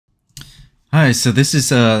Hi, so this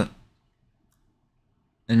is an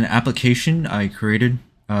application I created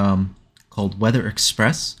called Weather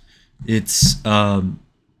Express. It's kind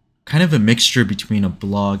of a mixture between a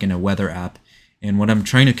blog and a weather app. And what I'm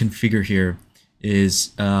trying to configure here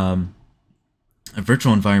is a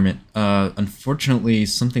virtual environment. Unfortunately,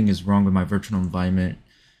 something is wrong with my virtual environment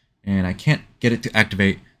and I can't get it to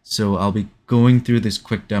activate. So I'll be going through this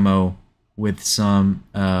quick demo with some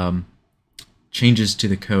changes to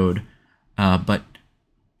the code. But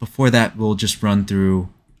before that, we'll just run through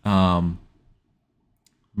my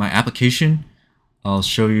application. I'll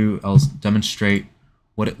demonstrate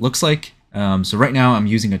what it looks like. So right now I'm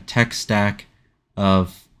using a tech stack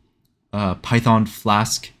of Python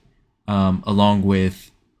Flask along with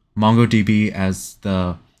MongoDB as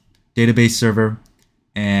the database server,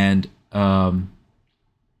 and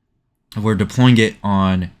we're deploying it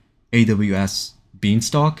on AWS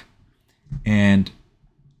Beanstalk, and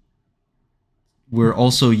we're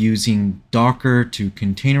also using Docker to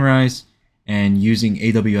containerize and using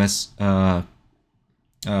AWS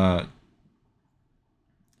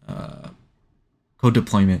code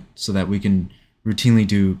deployment so that we can routinely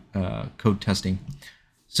do code testing.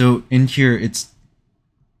 So in here,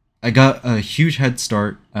 I got a huge head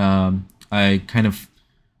start. I kind of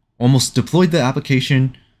almost deployed the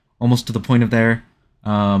application almost to the point of there.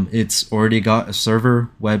 It's already got a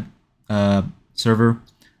web server.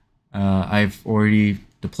 I've already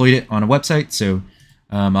deployed it on a website, so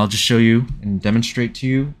I'll just show you and demonstrate to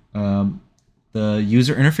you the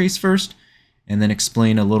user interface first, and then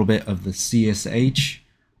explain a little bit of the CSH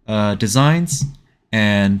designs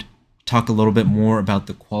and talk a little bit more about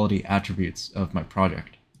the quality attributes of my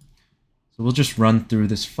project. So we'll just run through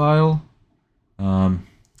this file. We're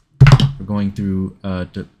going through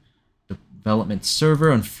development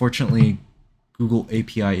server. Unfortunately, Google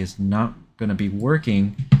API is not going to be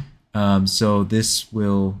working. So this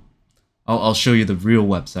will, I'll show you the real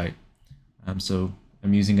website. So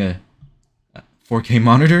I'm using a 4K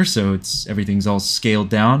monitor, so everything's all scaled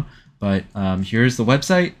down. But here's the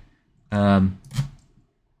website.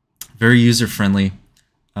 Very user friendly.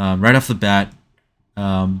 Right off the bat,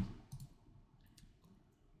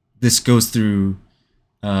 this goes through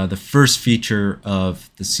the first feature of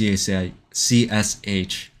the CSH,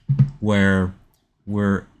 where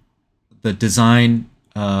the design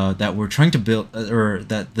that we're trying to build, or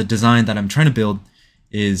that the design that I'm trying to build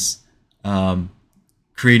is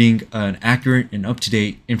creating an accurate and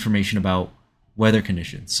up-to-date information about weather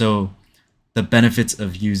conditions. So the benefits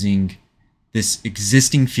of using this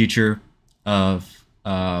existing feature of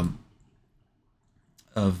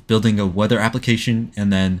building a weather application,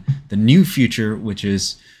 and then the new feature, which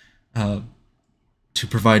is to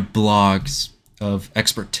provide blogs of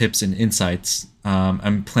expert tips and insights.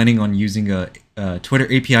 I'm planning on using a Twitter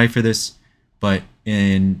API for this, but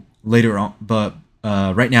later on. But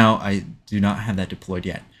right now, I do not have that deployed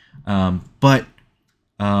yet. But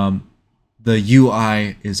the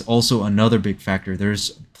UI is also another big factor.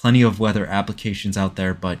 There's plenty of weather applications out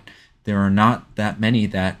there, but there are not that many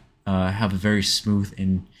that have a very smooth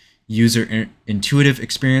and intuitive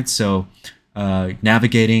experience. So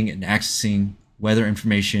navigating and accessing weather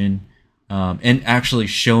information and actually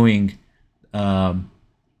showing the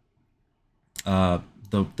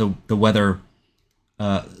weather,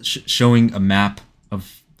 showing a map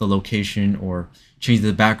of the location or changing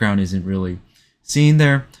the background isn't really seen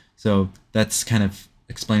there. So that's kind of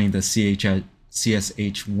explaining the CSH1.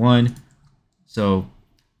 So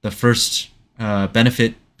the first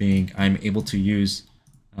benefit being I'm able to use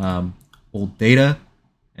old data,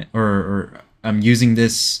 or I'm using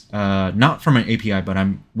this not from an API, but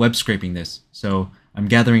I'm web scraping this. So I'm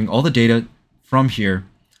gathering all the data from here,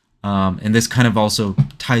 and this kind of also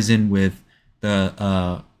ties in with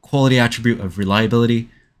the quality attribute of reliability.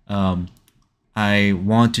 I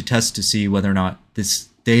want to test to see whether or not this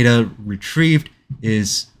data retrieved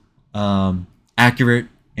is accurate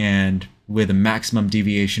and with a maximum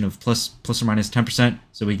deviation of plus or minus 10%.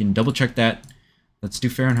 So we can double check that. Let's do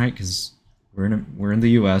Fahrenheit because we're in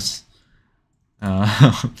the US.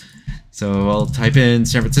 So I'll type in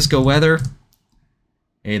San Francisco weather.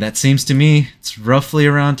 Hey, that seems to me it's roughly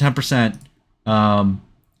around 10%. And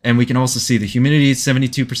we can also see the humidity is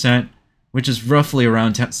 72%, which is roughly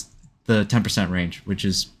around the 10% range, which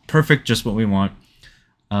is perfect, just what we want.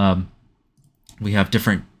 We have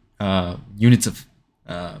different units of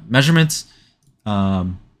measurements.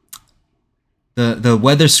 The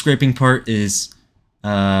weather scraping part is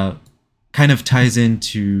kind of ties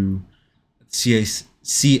into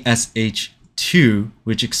CSH2,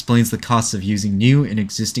 which explains the costs of using new and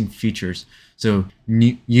existing features. So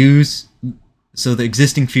use so the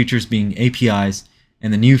existing features being APIs,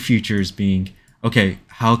 and the new features being, okay,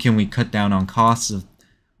 how can we cut down on costs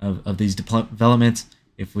of these developments?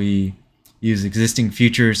 If we use existing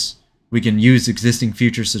features, we can use existing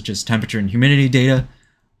features such as temperature and humidity data,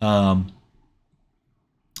 but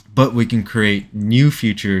we can create new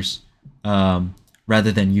features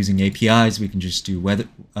rather than using APIs. We can just do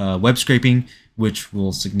web scraping, which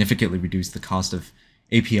will significantly reduce the cost of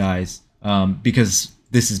APIs because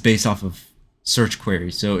this is based off of search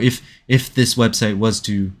queries. So if this website was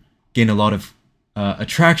to gain a lot of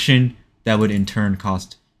attraction, that would in turn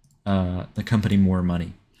cost the company more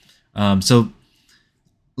money. So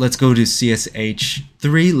let's go to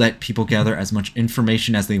CSH3, let people gather as much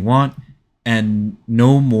information as they want and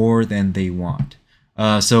no more than they want.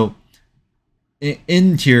 So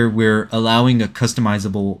in here, we're allowing a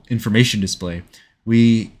customizable information display.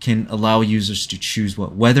 We can allow users to choose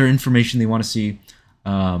what weather information they want to see,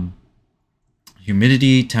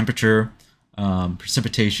 humidity, temperature,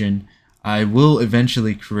 precipitation. I will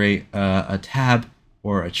eventually create a tab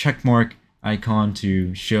or a check mark icon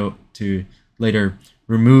to later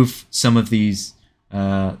remove some of these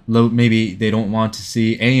maybe they don't want to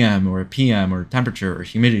see AM or PM or temperature or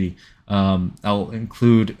humidity. I'll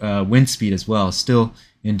include wind speed as well, still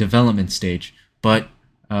in development stage, but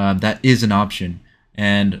that is an option.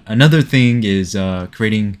 And another thing is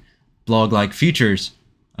creating blog-like features.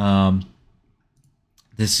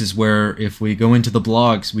 This is where if we go into the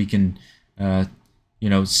blogs, we can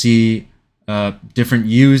see different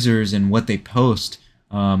users and what they post.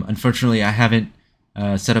 Unfortunately, I haven't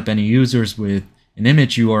set up any users with an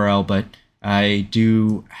image URL, but I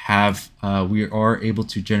do have, we are able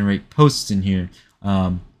to generate posts in here.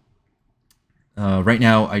 Right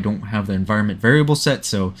now, I don't have the environment variable set,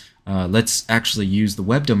 so let's actually use the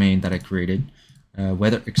web domain that I created,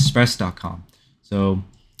 weatherexpress.com. So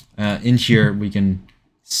in here, we can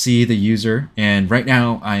see the user, and right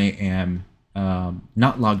now I am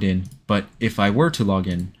not logged in, but if I were to log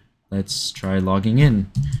in, let's try logging in.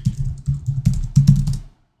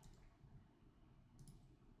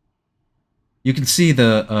 You can see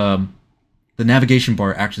the navigation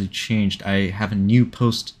bar actually changed. I have a new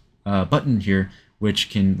post button here, which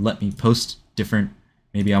can let me post different.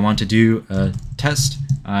 Maybe I want to do a test.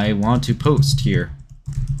 I want to post here.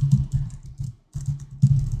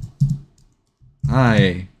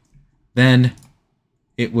 Hi. Then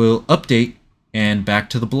it will update, and back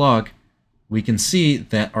to the blog. We can see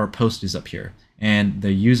that our post is up here, and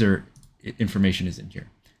the user information is in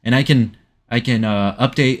here. And I can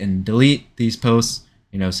update and delete these posts.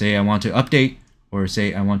 Say I want to update, or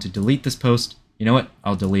say I want to delete this post. You know what?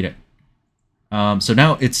 I'll delete it. So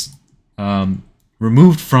now it's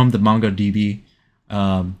removed from the MongoDB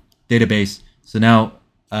database. So now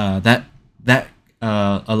that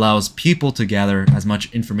allows people to gather as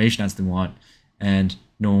much information as they want and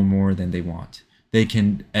no more than they want. They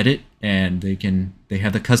can edit, and they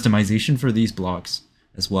have the customization for these blocks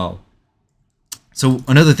as well. So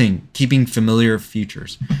another thing, keeping familiar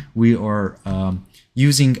features. We are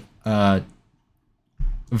using a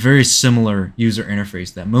very similar user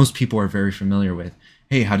interface that most people are very familiar with.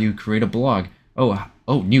 Hey, how do you create a blog? Oh,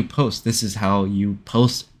 new post. This is how you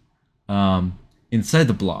post inside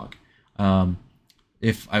the blog.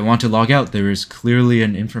 If I want to log out, there is clearly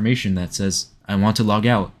an information that says I want to log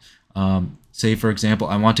out. Say, for example,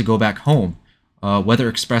 I want to go back home.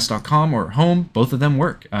 Weatherexpress.com or home, both of them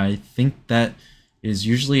work. I think that is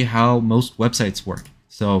usually how most websites work.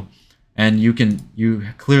 So, and you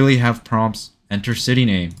clearly have prompts, enter city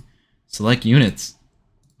name, select units.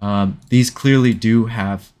 These clearly do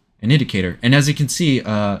have an indicator. And as you can see,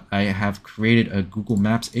 I have created a Google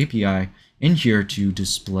Maps API in here to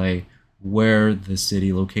display where the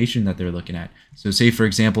city location that they're looking at. So say, for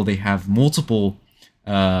example, they have multiple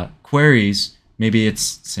queries. Maybe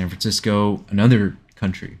it's San Francisco, another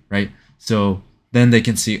country, right? So then they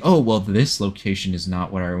can see, oh, well, this location is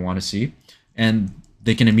not what I want to see. And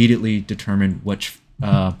they can immediately determine which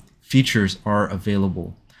features are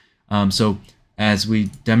available. So as we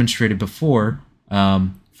demonstrated before,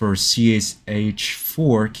 for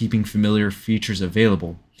CSH4, keeping familiar features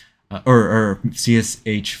available, or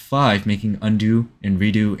CSH5, making undo and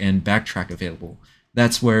redo and backtrack available.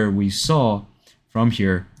 That's where we saw from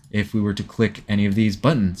here, if we were to click any of these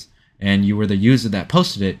buttons and you were the user that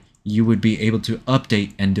posted it, you would be able to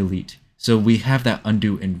update and delete. So we have that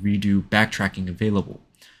undo and redo backtracking available.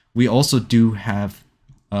 We also do have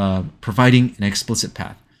providing an explicit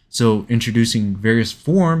path. So introducing various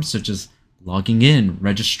forms such as logging in,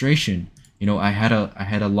 registration. I had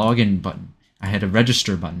a login button. I had a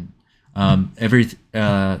register button.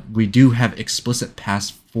 We do have explicit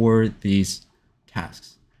paths for these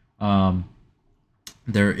tasks.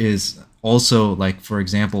 There is also, like, for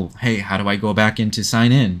example, hey, how do I go back in to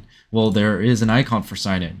sign in? Well, there is an icon for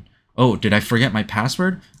sign in. Oh, did I forget my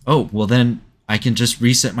password? Oh, well then I can just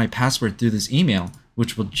reset my password through this email,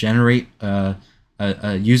 which will generate a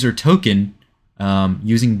user token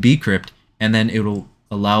using bcrypt, and then it will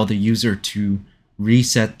allow the user to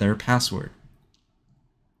reset their password.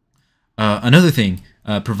 Another thing,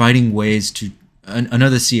 providing ways to,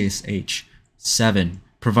 another CSH 7,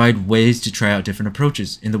 provide ways to try out different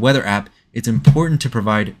approaches. In the weather app, it's important to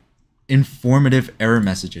provide informative error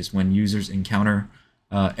messages when users encounter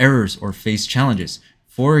errors or face challenges.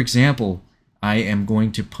 For example, I am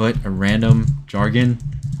going to put a random jargon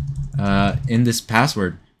in this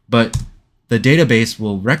password, but the database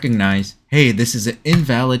will recognize, hey, this is an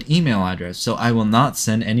invalid email address, so I will not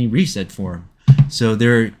send any reset form. So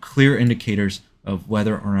there are clear indicators of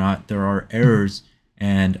whether or not there are errors,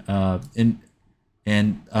 and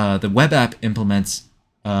the web app implements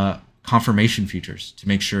confirmation features to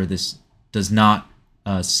make sure this does not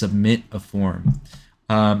submit a form.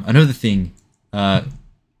 Another thing,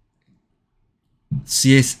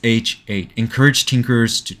 CSH 8, encourage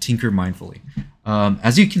tinkerers to tinker mindfully.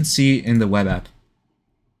 As you can see in the web app,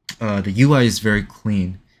 the UI is very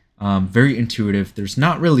clean, very intuitive. There's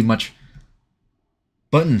not really much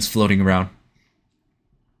buttons floating around.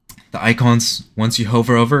 The icons, once you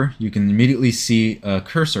hover over, you can immediately see a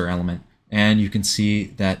cursor element, and you can see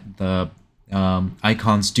that the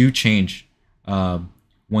icons do change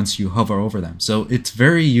once you hover over them. So it's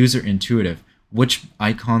very user intuitive, which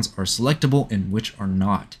icons are selectable and which are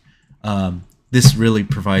not. This really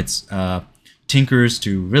provides tinkerers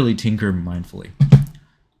to really tinker mindfully.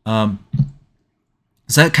 So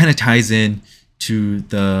that kind of ties in to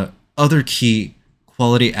the other key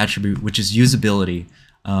quality attribute, which is usability.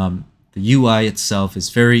 The UI itself is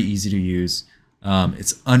very easy to use.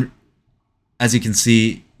 As you can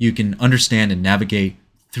see, you can understand and navigate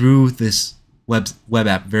through this web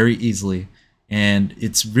app very easily, and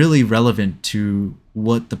it's really relevant to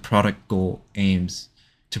what the product goal aims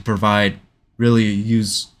to provide, really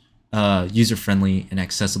user-friendly and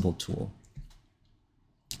accessible tool.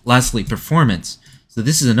 Lastly, performance. So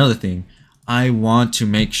this is another thing. I want to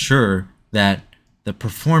make sure that the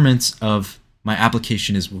performance of my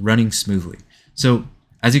application is running smoothly. So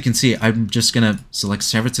as you can see, I'm just gonna select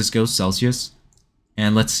San Francisco Celsius,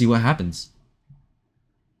 and let's see what happens.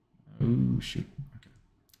 Oh shoot. Okay.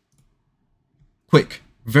 Quick,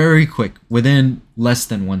 very quick, within less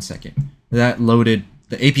than 1 second. That loaded,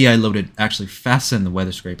 the API loaded actually faster than the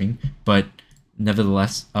weather scraping, but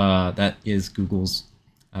nevertheless, that is Google's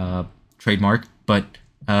trademark. But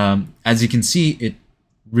as you can see, it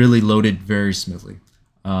really loaded very smoothly,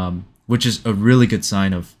 which is a really good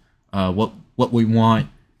sign of what we want,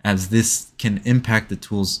 as this can impact the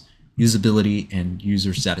tool's usability and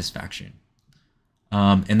user satisfaction.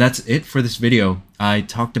 And that's it for this video. I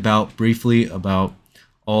talked briefly about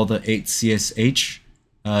all the 8 CSH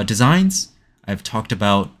designs. I've talked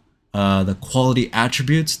about the quality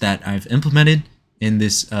attributes that I've implemented in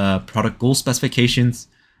this product goal specifications,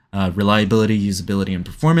 reliability, usability, and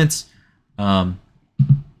performance.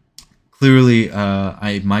 Clearly,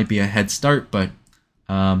 I might be a head start, but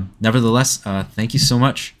nevertheless, thank you so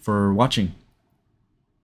much for watching.